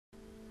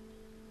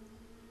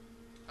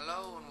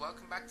Hello and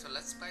welcome back to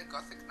Let's Play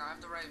Gothic Night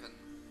of the Raven.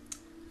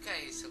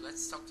 Okay, so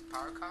let's talk to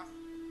Paraka.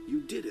 You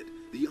did it.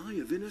 The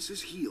Eye of Innes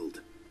is healed.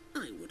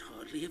 I would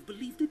hardly have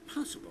believed it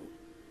possible.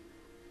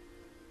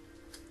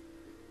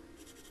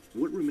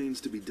 What remains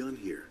to be done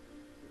here?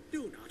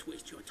 Do not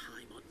waste your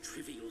time on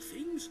trivial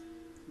things.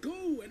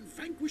 Go and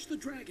vanquish the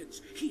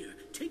dragons. Here,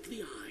 take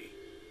the eye.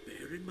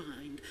 Bear in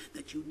mind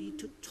that you need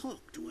to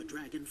talk to a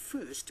dragon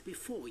first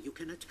before you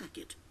can attack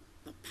it.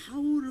 The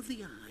power of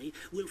the eye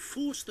will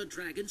force the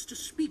dragons to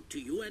speak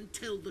to you and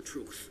tell the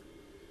truth.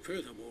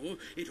 Furthermore,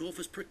 it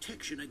offers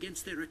protection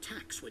against their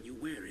attacks when you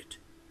wear it.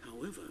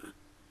 However,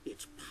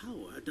 its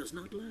power does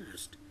not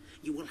last.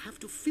 You will have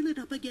to fill it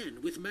up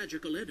again with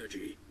magical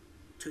energy.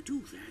 To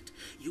do that,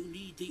 you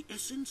need the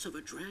essence of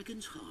a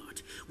dragon's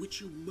heart,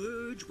 which you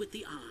merge with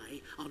the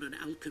eye on an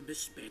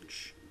alchemist's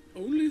bench.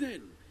 Only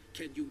then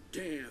can you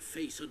dare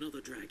face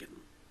another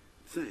dragon.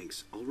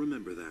 Thanks, I'll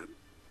remember that.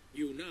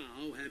 You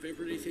now have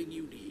everything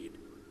you need.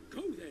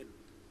 Go then.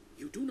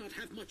 You do not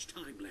have much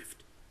time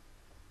left.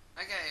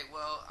 Okay,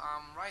 well,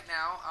 right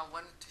now I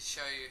wanted to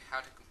show you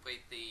how to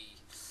complete the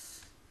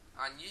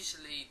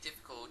unusually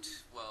difficult,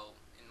 well,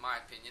 in my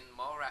opinion,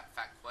 Mole Rat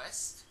Fat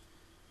quest.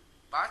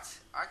 But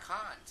I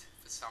can't,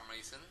 for some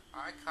reason.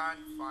 I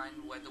can't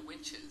find where the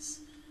winch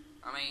is.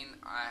 I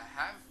mean, I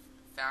have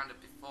found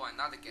it before in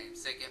other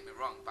games, don't get me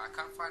wrong, but I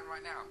can't find it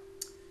right now.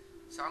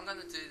 So I'm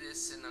going to do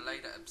this in a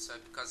later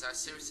episode because I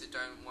seriously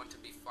don't want to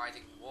be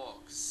fighting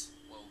wargs.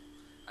 Well,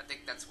 I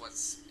think that's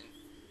what's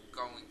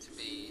going to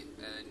be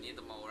near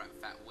the Mole Rat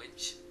Fat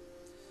winch.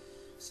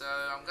 So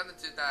I'm going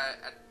to do that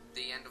at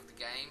the end of the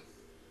game.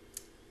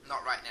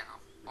 Not right now.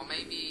 Or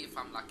maybe if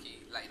I'm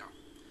lucky, later.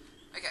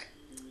 Okay.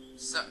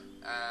 So,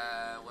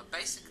 we're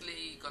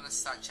basically going to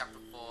start chapter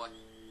 4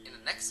 in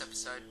the next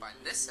episode, but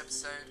in this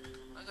episode,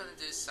 I'm going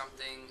to do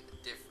something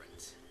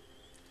different.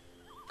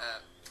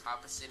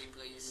 Harbour City,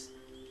 please.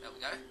 There we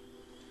go.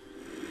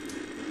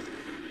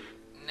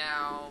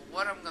 Now,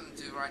 what I'm going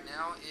to do right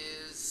now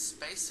is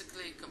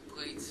basically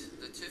complete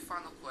the 2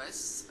 final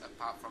quests,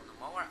 apart from the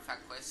Mole Rat Fat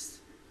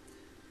quest.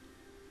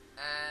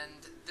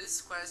 And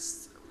this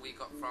quest we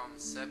got from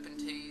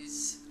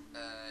Serpentes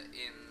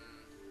in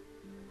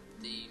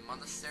the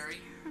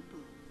monastery.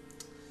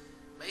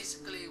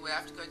 Basically, we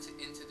have to go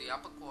into the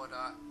upper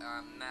quarter.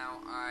 Now,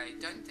 I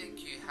don't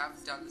think you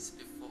have done this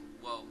before.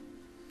 Well,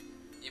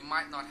 you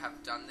might not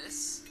have done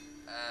this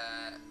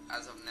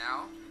as of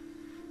now.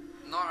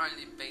 Not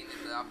only being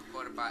in the upper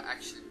quarter, but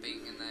actually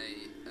being in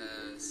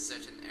a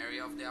certain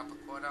area of the upper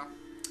quarter.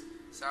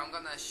 So I'm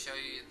gonna show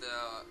you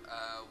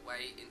the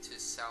way into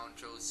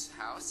Salandril's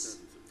house.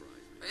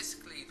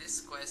 Basically,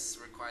 this quest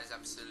requires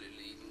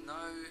absolutely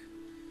no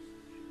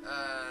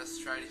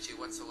strategy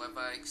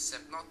whatsoever,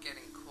 except not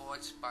getting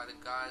caught by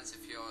the guards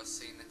if you're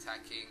seen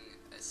attacking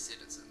a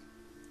citizen.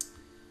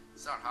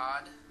 It's not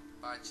hard,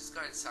 but just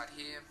go inside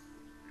here.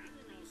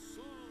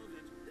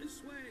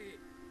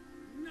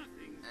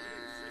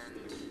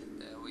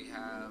 And there we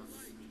have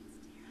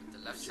the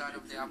left side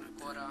of the upper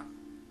quarter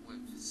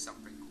with some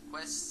pretty cool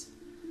quests.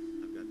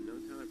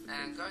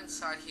 And go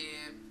inside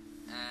here,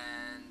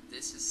 and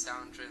this is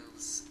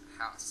Salandril's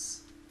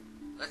house.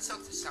 Let's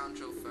talk to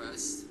Salandril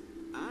first.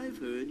 I've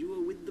heard you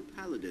were with the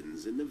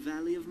Paladins in the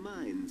Valley of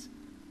Mines.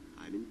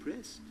 I'm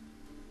impressed.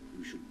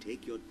 You should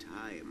take your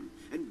time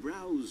and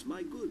browse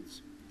my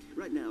goods.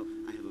 Right now,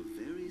 I have a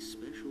very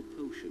special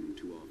potion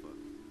to offer.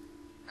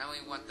 And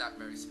we want that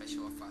very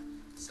special offer.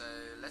 So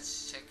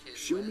let's check his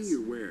Show wares. me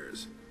your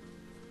wares.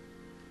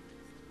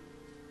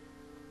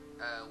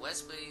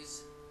 Wares,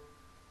 please.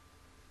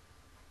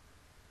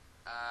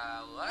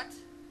 What?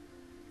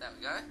 There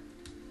we go.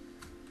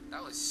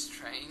 That was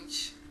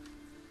strange.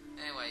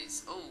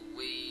 Anyways, oh,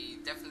 we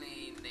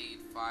definitely need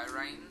Fire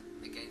Rain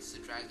against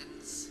the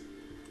dragons.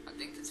 I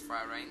think it's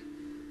Fire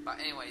Rain. But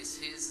anyways,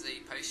 here's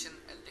the potion,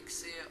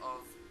 Elixir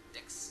of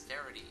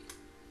Dexterity.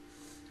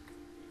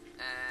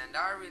 And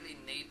I really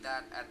need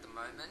that at the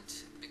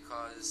moment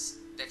because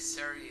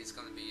Dexterity is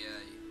going to be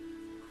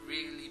a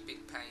really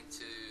big pain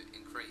to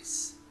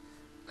increase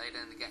later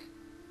in the game.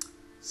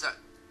 So,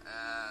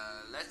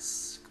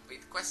 let's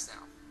complete the quest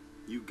now.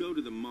 You go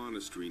to the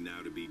monastery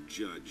now to be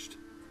judged.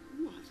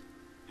 What?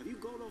 Have you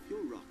gone off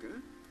your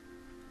rocker?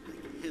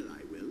 Like hell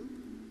I will.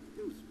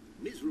 Those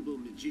miserable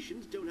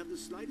magicians don't have the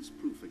slightest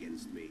proof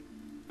against me.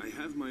 I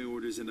have my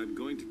orders and I'm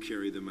going to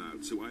carry them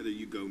out, so either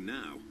you go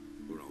now,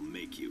 or I'll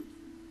make you.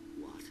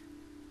 What?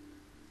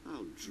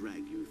 I'll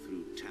drag you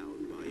through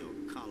town by your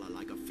collar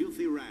like a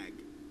filthy rag.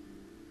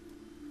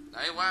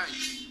 They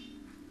won't.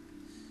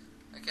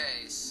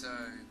 Okay, so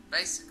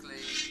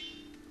basically,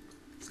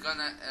 it's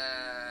gonna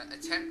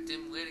attempt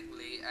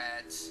dim-wittingly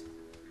at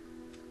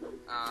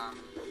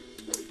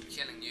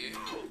killing you.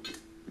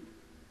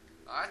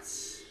 But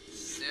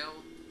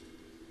still,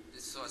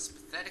 this was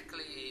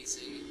pathetically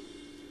easy,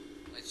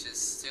 which is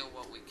still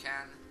what we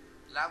can.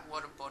 Lab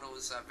water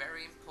bottles are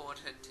very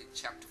important in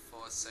chapter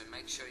 4, so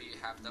make sure you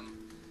have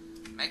them.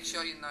 Make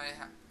sure you know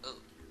how.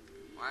 Oh,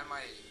 why am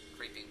I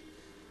creeping?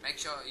 Make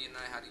sure you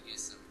know how to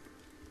use them.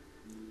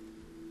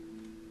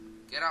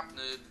 Get up,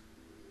 noob.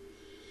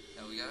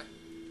 There we go.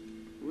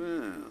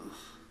 Well,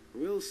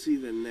 we'll see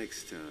the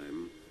next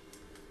time.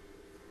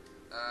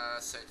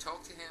 So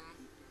talk to him.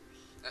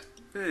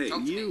 Hey,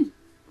 Talk to you! me.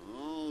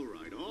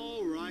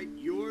 All right,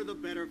 you're the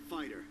better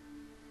fighter.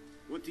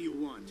 What do you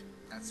want?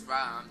 That's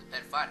right, I'm the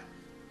better fighter.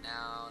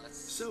 Now, let's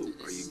So, do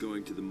this. are you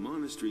going to the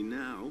monastery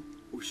now,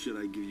 or should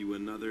I give you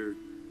another...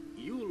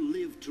 You'll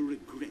live to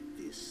regret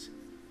this.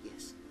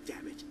 Yes,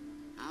 damn it.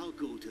 I'll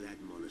go to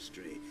that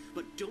monastery,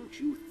 but don't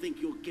you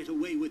think you'll get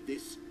away with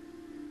this?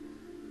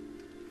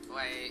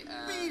 Wait,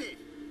 Beat it!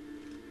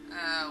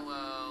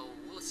 well,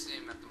 we'll see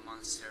him at the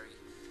monastery.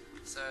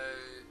 So,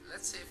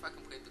 let's see if I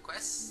complete the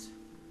quest.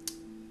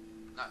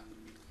 No.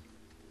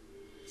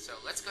 So,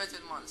 let's go to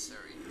the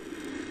monastery.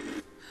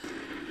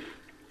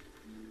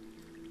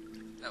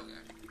 There we go.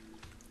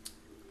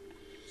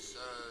 So,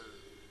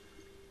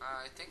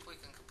 I think we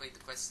can complete the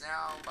quest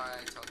now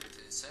by talking to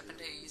the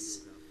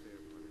Serpentes.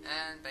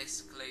 And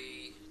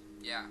basically,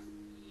 yeah,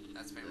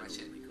 that's pretty much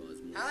it.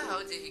 How the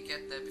hell did he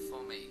get there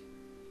before me?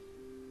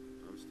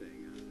 I'm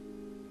staying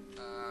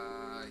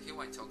out. He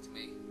won't talk to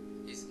me.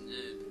 He's a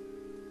noob.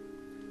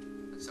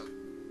 So,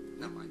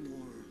 never mind. One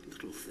more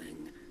little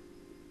thing.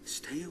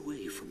 Stay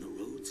away from the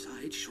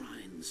roadside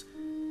shrines.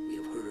 We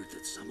have heard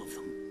that some of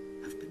them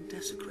have been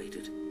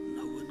desecrated.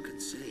 No one can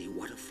say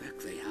what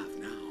effect they have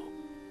now.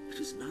 It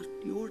is not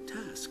your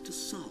task to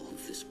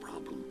solve this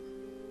problem.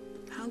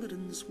 The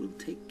paladins will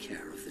take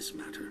care of this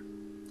matter.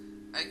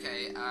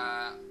 Okay,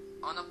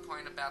 on a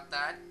point about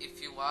that, if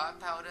you are a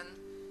paladin,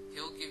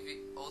 he'll give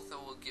you, Arthur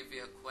will give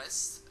you a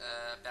quest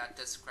about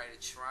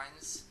desecrated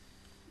shrines.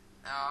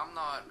 Now,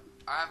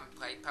 I haven't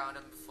played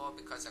paladin before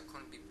because I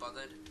couldn't be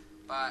bothered,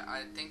 but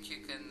I think you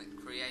can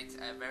create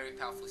a very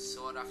powerful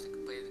sword after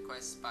completing the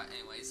quest. But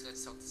anyways,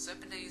 let's talk to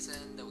Serpentes,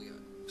 and there we go.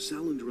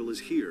 Salandril is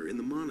here in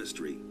the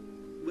monastery.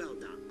 Well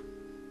done.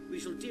 We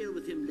shall deal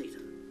with him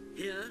later.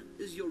 Here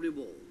is your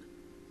reward.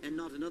 And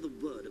not another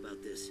word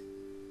about this.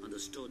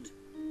 Understood?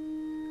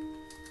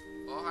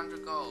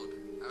 400 gold.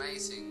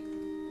 Amazing.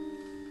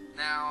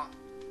 Now,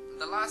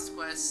 the last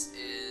quest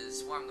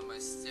is one of the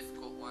most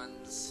difficult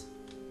ones.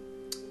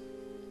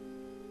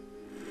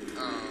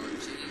 Oh,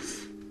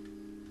 jeez.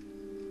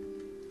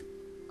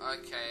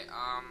 Okay,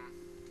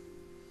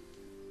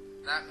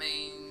 that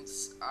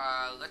means,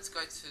 let's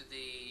go to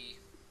the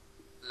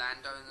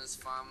landowner's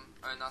farm,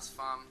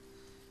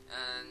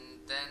 and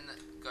then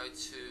go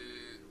to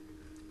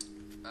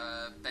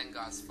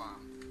Bengar's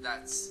farm.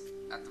 That's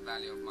at the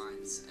Valley of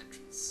Mines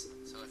entrance.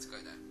 So let's go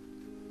there.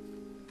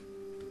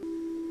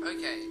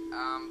 Okay,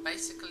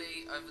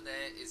 basically over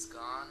there is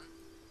Gaan,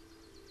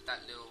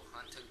 that little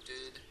hunter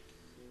dude.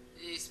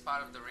 He's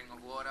part of the Ring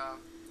of Water.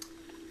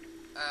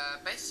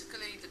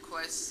 Basically the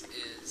quest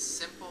is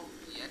simple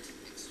yet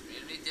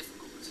extremely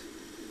difficult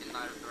in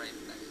light of the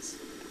Raven days.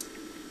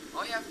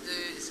 All you have to do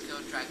is kill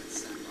a dragon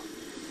snapper.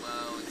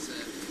 Well, it's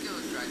a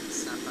particular dragon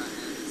snapper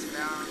and it's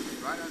found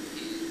right over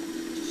here.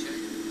 Let me just show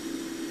you.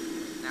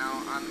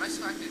 Now, I'm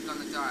most likely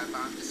gonna die, but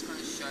I'm just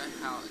gonna show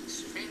how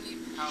extremely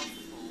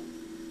powerful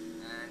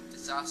and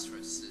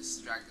disastrous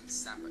this dragon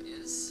snapper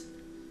is.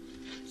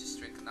 Let me just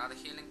drink another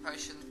healing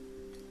potion.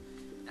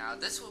 Now,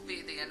 this will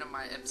be the end of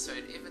my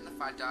episode, even if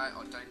I die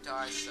or don't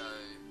die, so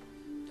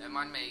don't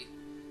mind me.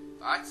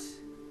 But,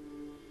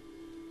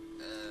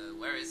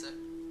 where is it?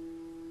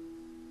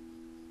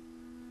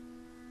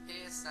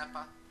 Here,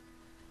 snapper.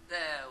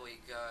 There we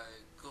go.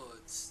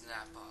 Good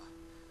snapper.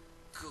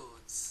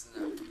 Good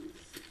snapper.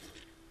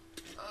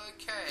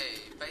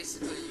 Okay,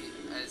 basically,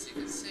 as you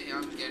can see,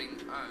 I'm getting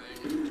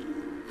owned.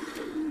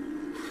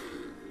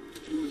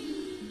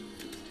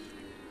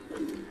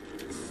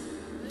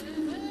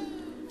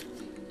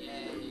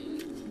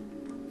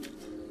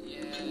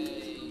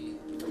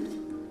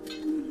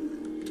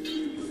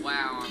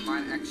 Wow, I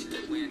might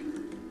actually win.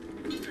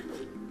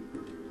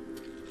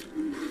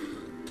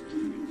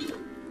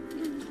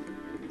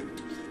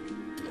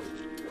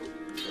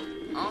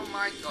 Oh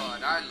my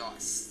god, I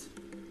lost.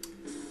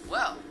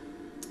 Well,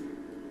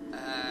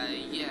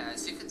 yeah,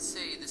 as you can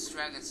see, this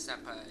dragon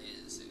snapper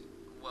is,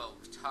 well,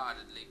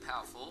 retardedly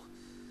powerful.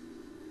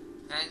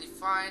 And you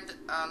find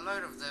a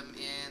load of them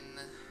in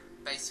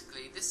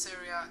basically this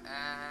area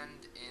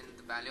and in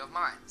the Valley of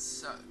Mines.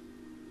 So,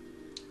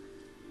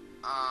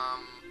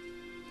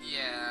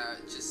 yeah,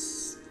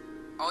 just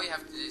all you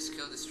have to do is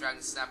kill this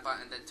dragon snapper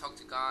and then talk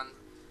to Gaan.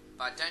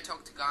 But don't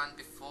talk to Gaan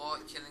before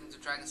killing the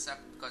dragon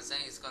snapper, because then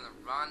he's gonna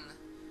run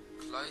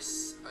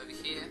close over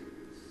here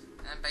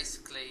and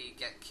basically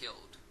get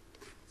killed.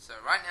 So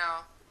right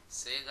now,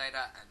 see you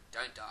later and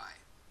don't die.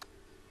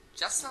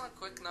 Just on a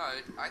quick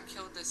note, I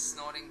killed this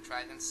snorting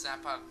dragon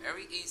snapper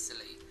very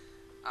easily.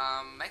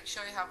 Make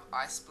sure you have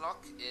ice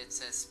block.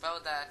 It's a spell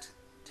that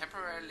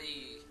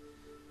temporarily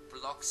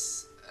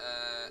blocks,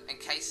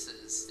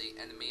 encases the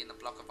enemy in a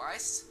block of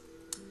ice,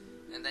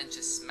 and then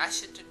just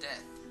smash it to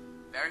death.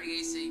 Very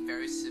easy,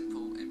 very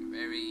simple, and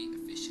very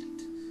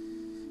efficient.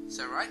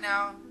 So right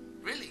now,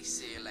 really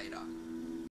see you later.